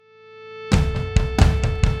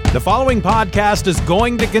The following podcast is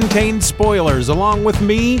going to contain spoilers, along with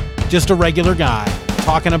me, just a regular guy,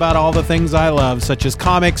 talking about all the things I love, such as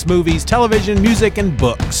comics, movies, television, music, and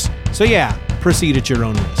books. So yeah, proceed at your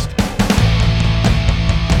own risk.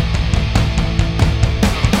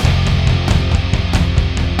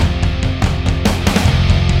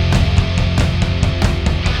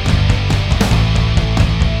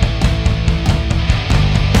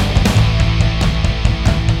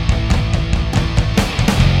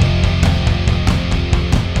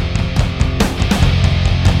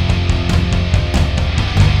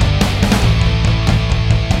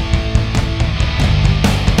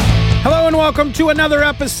 Welcome to another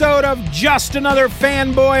episode of Just Another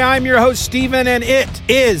Fanboy. I'm your host, Steven, and it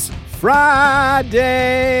is Friday.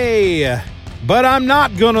 But I'm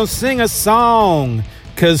not gonna sing a song,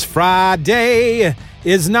 because Friday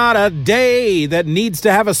is not a day that needs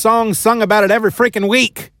to have a song sung about it every freaking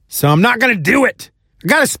week. So I'm not gonna do it. I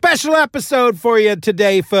got a special episode for you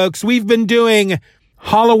today, folks. We've been doing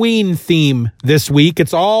Halloween theme this week.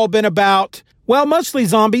 It's all been about, well, mostly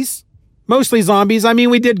zombies. I mean,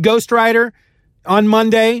 we did Ghost Rider on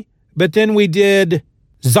Monday, but then we did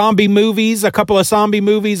zombie movies, a couple of zombie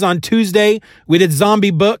movies on Tuesday. We did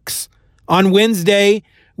zombie books on Wednesday.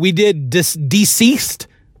 We did Deceased,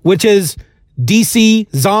 which is DC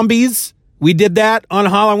Zombies. We did that on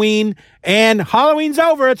Halloween, and Halloween's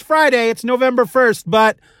over. It's Friday. It's November 1st,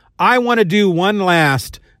 but I want to do one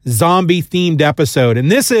last zombie-themed episode, and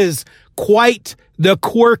this is quite the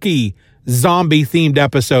quirky zombie-themed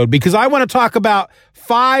episode because I want to talk about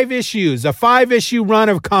a 5-issue run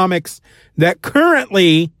of comics that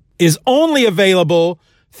currently is only available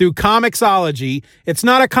through Comixology. It's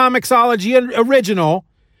not a Comixology original,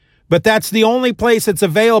 but that's the only place it's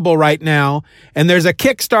available right now. And there's a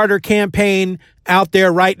Kickstarter campaign out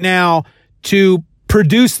there right now to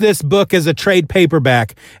produce this book as a trade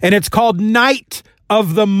paperback. And it's called Night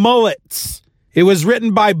of the Mullets. It was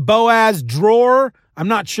written by Boaz Dror. I'm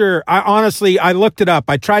not sure. I looked it up.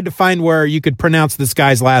 I tried to find where you could pronounce this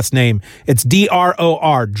guy's last name. It's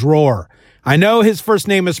D-R-O-R, Dror. I know his first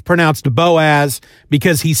name is pronounced Boaz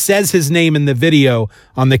because he says his name in the video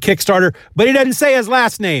on the Kickstarter, but he doesn't say his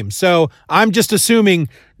last name. So I'm just assuming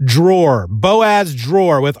Dror, Boaz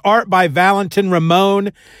Dror, with art by Valentin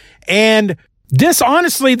Ramon. And this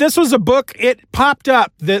was a book. It popped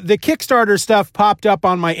up. The Kickstarter stuff popped up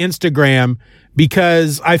on my Instagram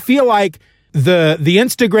because I feel like the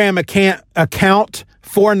Instagram account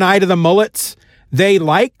for Night of the Mullets, they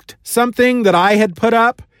liked something that I had put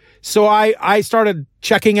up. So I started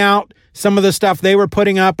checking out some of the stuff they were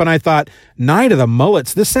putting up, and I thought, Night of the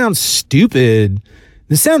Mullets, this sounds stupid.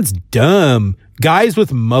 This sounds dumb. Guys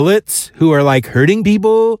with mullets who are like hurting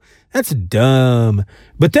people, that's dumb.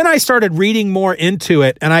 But then I started reading more into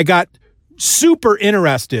it, and I got super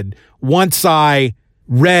interested once I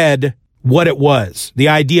read what it was, the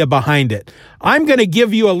idea behind it. I'm going to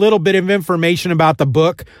give you a little bit of information about the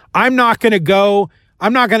book. I'm not going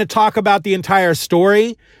to talk about the entire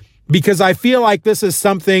story because I feel like this is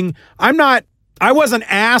something I wasn't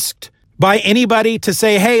asked by anybody to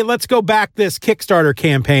say, hey, let's go back this Kickstarter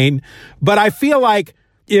campaign. But I feel like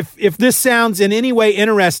if this sounds in any way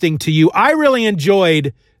interesting to you, I really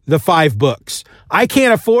enjoyed the 5 books. I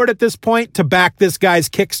can't afford at this point to back this guy's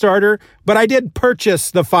Kickstarter, but I did purchase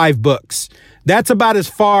the 5 books. That's about as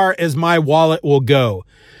far as my wallet will go.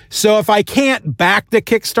 So if I can't back the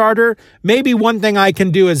Kickstarter, maybe one thing I can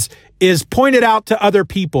do is point it out to other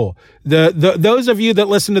people. Those of you that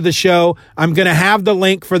listen to the show, I'm going to have the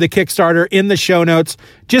link for the Kickstarter in the show notes.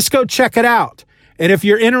 Just go check it out. And if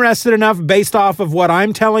you're interested enough based off of what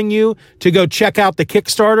I'm telling you to go check out the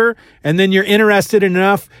Kickstarter, and then you're interested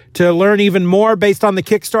enough to learn even more based on the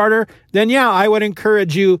Kickstarter, then yeah, I would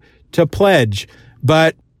encourage you to pledge.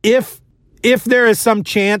 But if there is some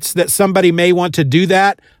chance that somebody may want to do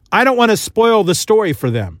that, I don't want to spoil the story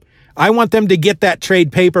for them. I want them to get that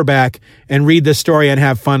trade paperback and read the story and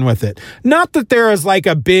have fun with it. Not that there is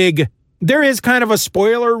there is kind of a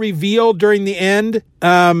spoiler reveal during the end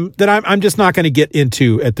that I'm just not going to get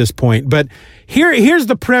into at this point. But here's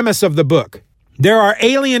the premise of the book. There are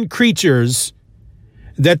alien creatures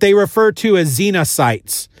that they refer to as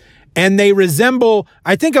xenocytes, and they resemble,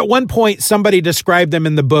 I think at one point somebody described them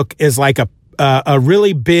in the book as like a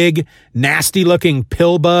really big, nasty looking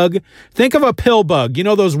pill bug. Think of a pill bug. You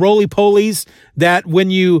know those roly-polies that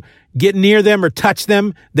when you get near them or touch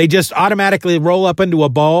them, they just automatically roll up into a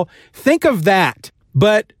ball? Think of that,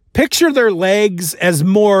 but picture their legs as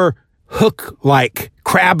more hook-like,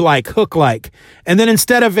 crab-like, hook-like. And then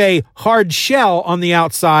instead of a hard shell on the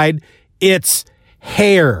outside, it's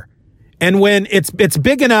hair. And when it's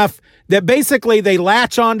big enough that basically they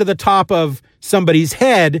latch onto the top of somebody's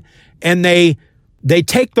head and they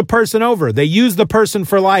take the person over. They use the person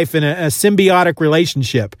for life in a symbiotic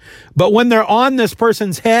relationship. But when they're on this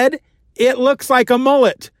person's head, it looks like a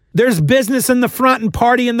mullet. There's business in the front and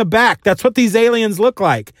party in the back. That's what these aliens look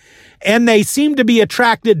like. And they seem to be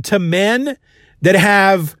attracted to men that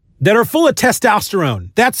are full of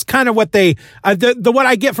testosterone. That's kind of what what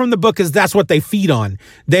I get from the book is that's what they feed on.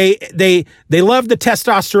 They love the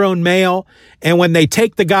testosterone male. And when they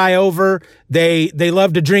take the guy over, they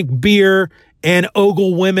love to drink beer and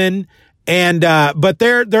ogle women. And, but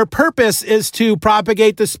their purpose is to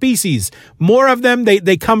propagate the species. More of them,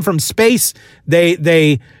 they come from space.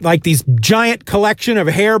 They like these giant collection of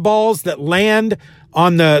hairballs that land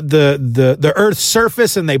on the Earth's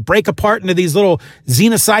surface, and they break apart into these little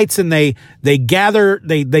xenocytes, and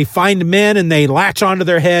they find men and they latch onto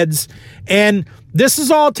their heads. And this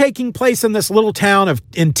is all taking place in this little town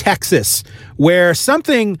in Texas, where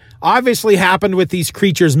something obviously happened with these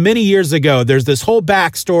creatures many years ago. There's this whole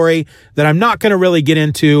backstory that I'm not going to really get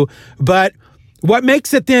into, but what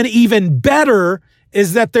makes it then even better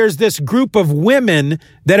is that there's this group of women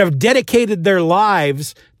that have dedicated their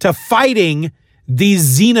lives to fighting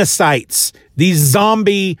these xenocytes, these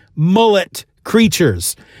zombie mullet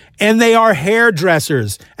creatures. And they are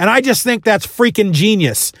hairdressers. And I just think that's freaking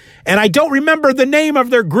genius. And I don't remember the name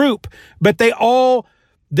of their group, but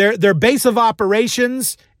their base of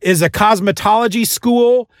operations is a cosmetology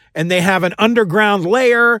school, and they have an underground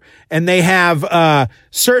lair, and they have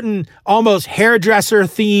certain almost hairdresser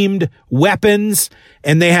themed weapons,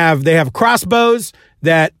 and they have crossbows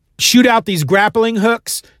that shoot out these grappling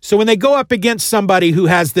hooks. So when they go up against somebody who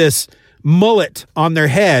has this mullet on their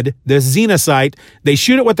head, this xenocyte, they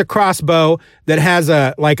shoot it with a crossbow that has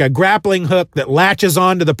a grappling hook that latches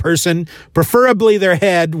onto the person, preferably their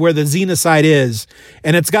head where the xenocyte is.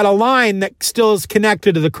 And it's got a line that still is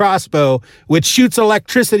connected to the crossbow, which shoots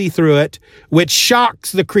electricity through it, which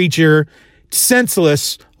shocks the creature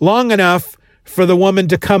senseless long enough for the woman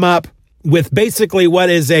to come up with basically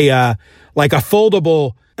what is a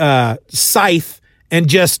foldable scythe and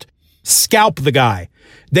just scalp the guy.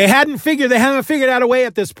 They haven't figured out a way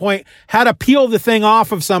at this point how to peel the thing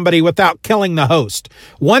off of somebody without killing the host.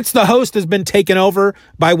 Once the host has been taken over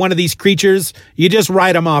by one of these creatures, you just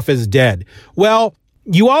write them off as dead. Well,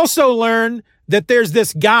 you also learn that there's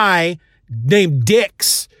this guy named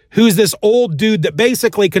Dix, who's this old dude that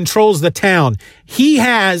basically controls the town. He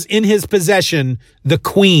has in his possession the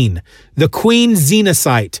queen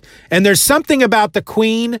xenocyte. And there's something about the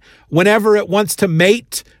queen whenever it wants to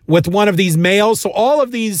mate with one of these males. So all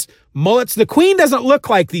of these mullets, the queen doesn't look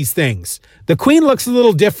like these things. The queen looks a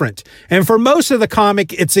little different. And for most of the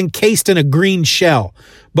comic, it's encased in a green shell.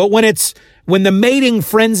 But when the mating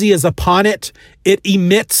frenzy is upon it, it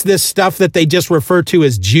emits this stuff that they just refer to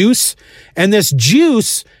as juice. And this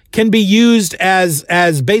juice can be used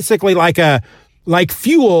as basically like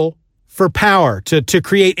fuel for power to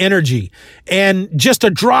create energy. And just a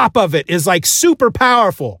drop of it is like super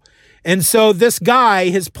powerful. And so this guy,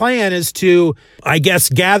 his plan is to, I guess,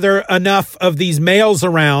 gather enough of these males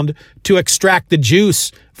around to extract the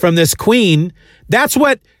juice from this queen. That's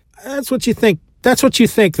what you think. That's what you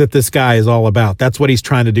think that this guy is all about. That's what he's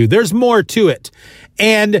trying to do. There's more to it.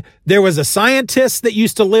 And there was a scientist that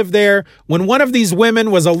used to live there. When one of these women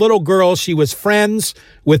was a little girl, she was friends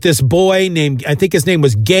with this boy named, I think his name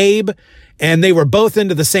was Gabe, and they were both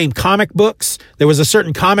into the same comic books. There was a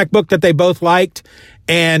certain comic book that they both liked,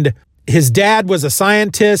 and his dad was a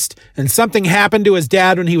scientist, and something happened to his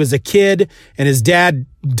dad when he was a kid, and his dad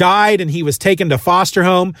died and he was taken to foster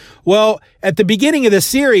home. Well, at the beginning of the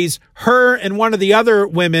series, her and one of the other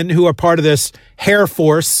women who are part of this hair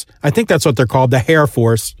force, I think that's what they're called, the hair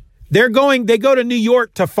force, they go to New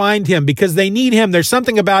York to find him because they need him. There's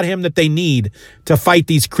something about him that they need to fight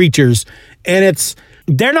these creatures. And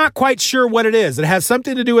they're not quite sure what it is. It has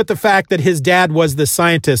something to do with the fact that his dad was the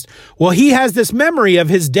scientist. Well, he has this memory of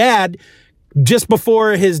his dad just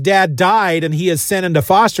before his dad died and he is sent into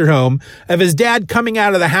foster home, of his dad coming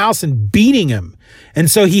out of the house and beating him.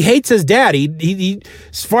 And so he hates his dad. He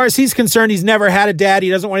as far as he's concerned, he's never had a dad. He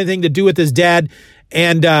doesn't want anything to do with his dad.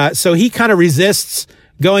 And so he kind of resists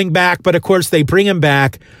going back. But of course, they bring him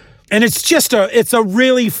back. And it's just a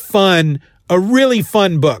really fun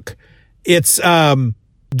book. It's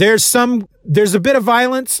there's a bit of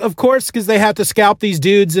violence, of course, because they have to scalp these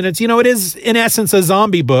dudes. And it is in essence a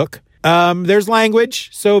zombie book. There's language,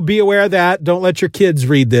 so be aware of that. Don't let your kids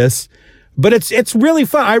read this. But it's really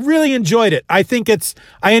fun. I really enjoyed it. I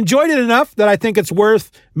enjoyed it enough that I think it's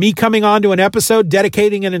worth me coming on to an episode,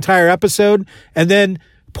 dedicating an entire episode, and then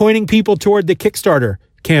pointing people toward the Kickstarter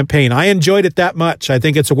campaign. I enjoyed it that much. I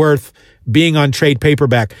think it's worth being on trade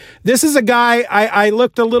paperback. This is a guy, I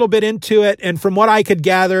looked a little bit into it, and from what I could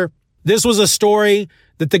gather, this was a story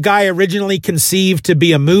that the guy originally conceived to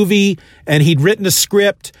be a movie, and he'd written a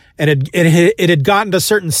script, and it had gotten to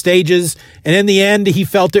certain stages, and in the end, he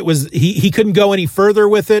felt it was he couldn't go any further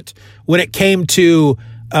with it when it came to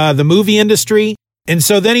the movie industry, and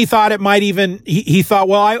so then he thought it might even he thought,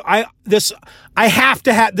 well, this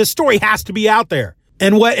story has to be out there.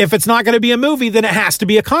 And what if it's not going to be a movie, then it has to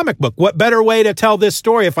be a comic book. What better way to tell this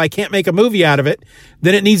story if I can't make a movie out of it,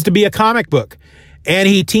 then it needs to be a comic book. And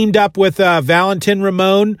he teamed up with Valentin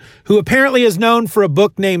Ramon, who apparently is known for a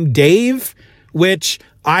book named Dave, which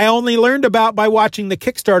I only learned about by watching the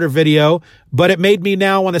Kickstarter video, but it made me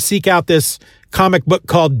now want to seek out this comic book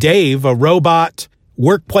called Dave, a robot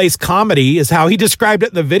workplace comedy is how he described it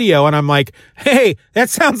in the video. And I'm like, hey, that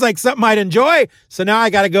sounds like something I'd enjoy. So now I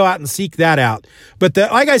got to go out and seek that out. But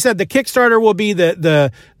like I said, the Kickstarter will be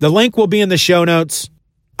the link will be in the show notes.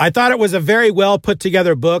 I thought it was a very well put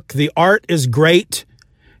together book. The art is great.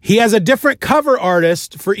 He has a different cover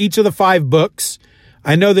artist for each of the 5 books.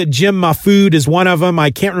 I know that Jim Mahfood is one of them. I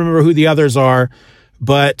can't remember who the others are,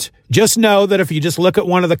 but just know that if you just look at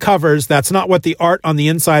one of the covers, that's not what the art on the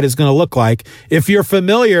inside is going to look like. If you're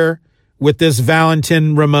familiar with this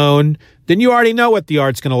Valentin Ramon, then you already know what the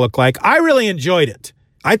art's going to look like. I really enjoyed it.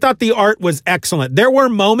 I thought the art was excellent. There were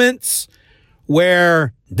moments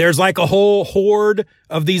where there's like a whole horde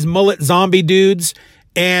of these mullet zombie dudes,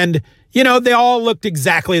 and they all looked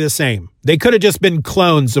exactly the same. They could have just been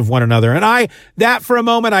clones of one another. And for a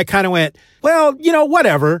moment, I kind of went, well,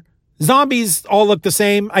 whatever. Zombies all look the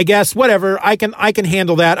same, I guess, whatever. I can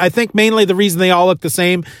handle that. I think mainly the reason they all look the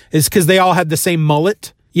same is because they all had the same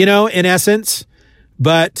mullet, in essence.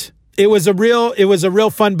 But it was a real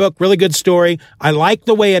fun book, really good story. I liked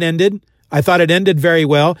the way it ended. I thought it ended very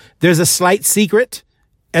well. There's a slight secret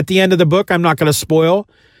at the end of the book I'm not going to spoil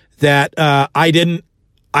that I didn't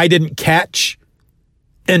catch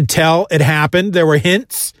until it happened. There were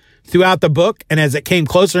hints throughout the book, and as it came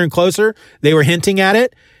closer and closer, they were hinting at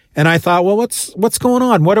it. And I thought, well, what's going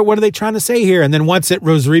on? What are they trying to say here? And then once it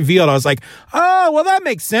was revealed, I was like, oh, well, that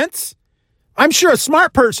makes sense. I'm sure a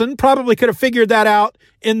smart person probably could have figured that out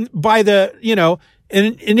in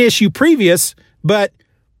an issue previous, but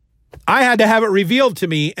I had to have it revealed to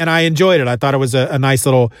me, and I enjoyed it. I thought it was a nice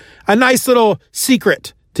little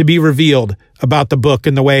secret to be revealed about the book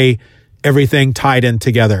and the way everything tied in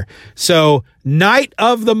together. So, Night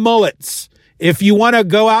of the Mullets. If you want to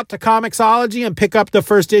go out to Comixology and pick up the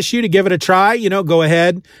first issue to give it a try, go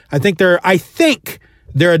ahead. I think they're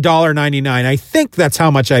 $1.99. I think that's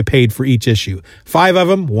how much I paid for each issue. 5 of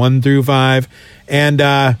them, 1 through 5. And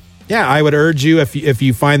I would urge you, if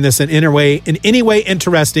you find this in any way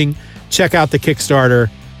interesting, check out the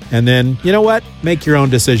Kickstarter, and then, make your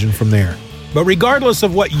own decision from there. But regardless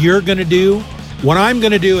of what you're going to do, what I'm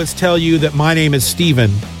going to do is tell you that my name is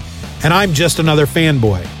Steven, and I'm just another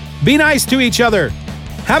fanboy. Be nice to each other.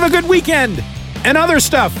 Have a good weekend. And other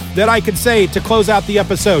stuff that I could say to close out the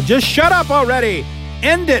episode. Just shut up already.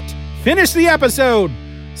 End it. Finish the episode.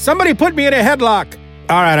 Somebody put me in a headlock.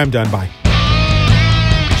 All right, I'm done. Bye.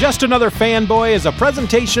 Just Another Fanboy is a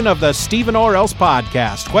presentation of the Stephen or Else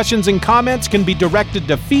podcast. Questions and comments can be directed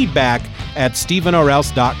to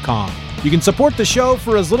feedback@StephenOrElse.com. You can support the show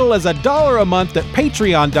for as little as $1 a month at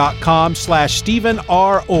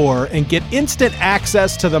patreon.com/StephenROr and get instant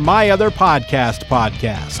access to the My Other podcast,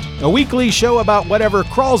 a weekly show about whatever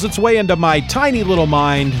crawls its way into my tiny little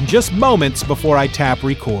mind just moments before I tap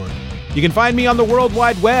record. You can find me on the World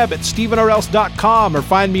Wide Web at StephenOrElse.com or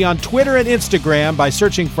find me on Twitter and Instagram by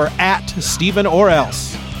searching for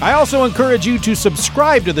 @StephenOrElse. I also encourage you to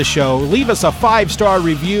subscribe to the show, leave us a 5-star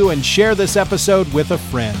review, and share this episode with a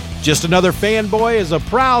friend. Just Another Fanboy is a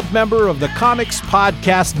proud member of the Comics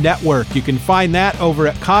Podcast Network. You can find that over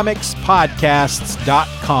at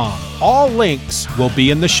comicspodcasts.com. All links will be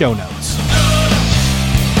in the show notes.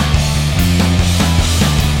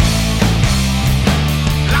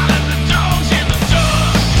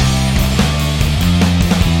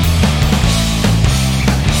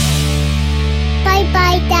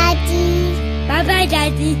 Bye-bye, Daddy. Bye-bye,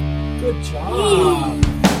 Daddy. Good job.